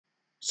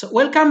So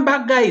welcome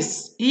back,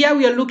 guys. Here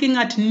we are looking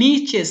at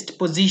knee chest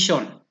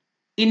position.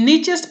 In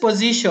knee chest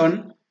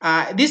position,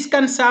 this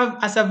can serve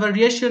as a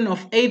variation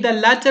of either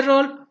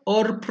lateral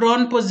or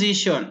prone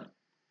position.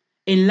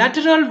 In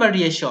lateral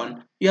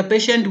variation, your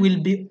patient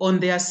will be on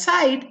their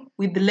side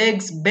with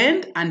legs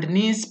bent and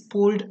knees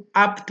pulled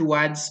up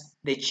towards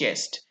the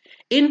chest.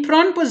 In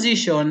prone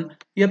position,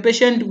 your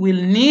patient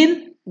will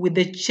kneel with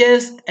the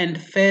chest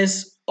and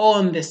face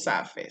on the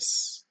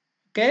surface.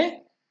 Okay?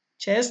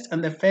 Chest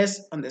and the face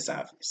on the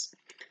surface.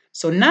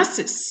 So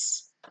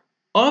nurses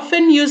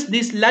often use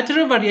this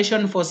lateral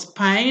variation for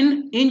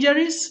spine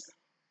injuries,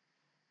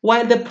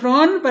 while the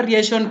prone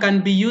variation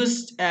can be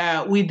used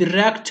with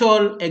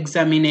rectal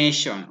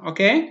examination.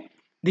 Okay,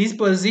 this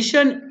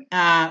position,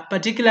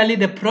 particularly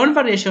the prone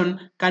variation,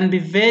 can be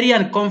very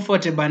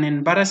uncomfortable and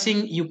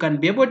embarrassing. You can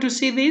be able to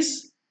see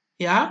this.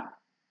 Yeah,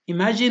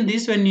 imagine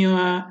this when you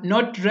are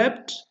not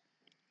draped.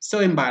 So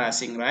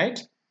embarrassing, right?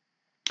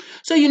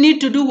 So you need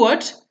to do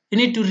what? You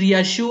need to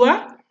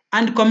reassure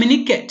and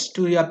communicate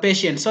to your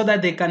patient so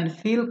that they can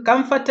feel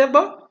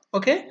comfortable,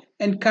 okay,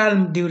 and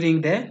calm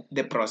during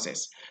the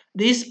process.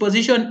 This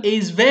position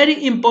is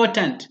very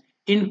important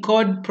in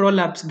cord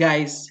prolapse,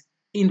 guys.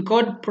 In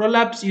cord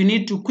prolapse, you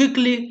need to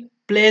quickly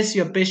place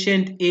your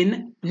patient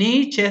in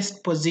knee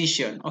chest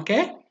position,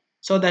 okay,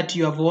 so that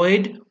you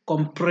avoid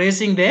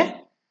compressing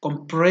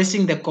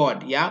the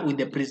cord, yeah, with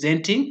the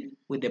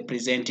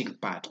presenting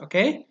part,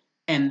 okay.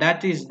 And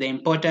that is the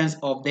importance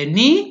of the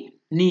knee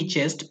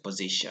chest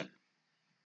position.